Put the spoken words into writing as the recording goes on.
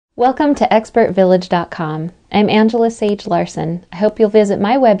Welcome to expertvillage.com. I'm Angela Sage Larson. I hope you'll visit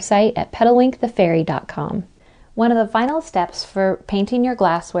my website at petalwinkthefairy.com. One of the final steps for painting your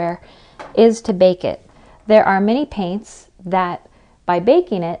glassware is to bake it. There are many paints that by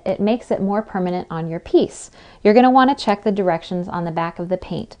baking it, it makes it more permanent on your piece. You're going to want to check the directions on the back of the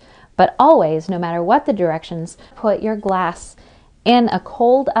paint, but always, no matter what the directions, put your glass in a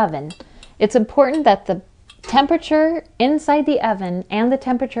cold oven. It's important that the temperature inside the oven and the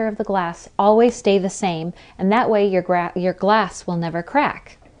temperature of the glass always stay the same, and that way your glass will never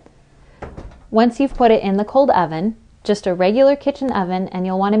crack. Once you've put it in the cold oven, just a regular kitchen oven, and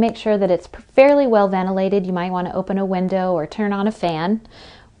you'll want to make sure that it's fairly well ventilated. You might want to open a window or turn on a fan.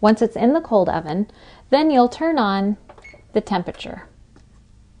 Once it's in the cold oven, then you'll turn on the temperature.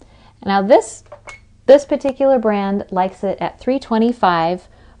 Now this particular brand likes it at 325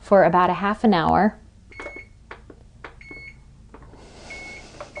 for about a half an hour.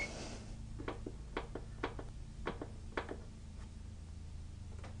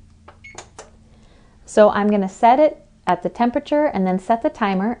 So I'm going to set it at the temperature and then set the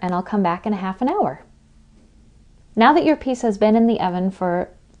timer, and I'll come back in a half an hour. Now that your piece has been in the oven for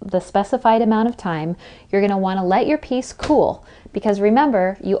the specified amount of time, you're going to want to let your piece cool, because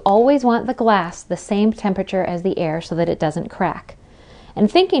remember, you always want the glass the same temperature as the air so that it doesn't crack.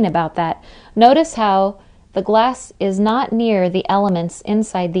 And thinking about that, notice how the glass is not near the elements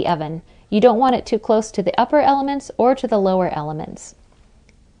inside the oven. You don't want it too close to the upper elements or to the lower elements.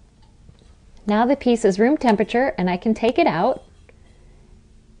 Now the piece is room temperature and I can take it out.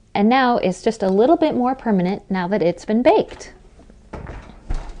 And now it's just a little bit more permanent now that it's been baked.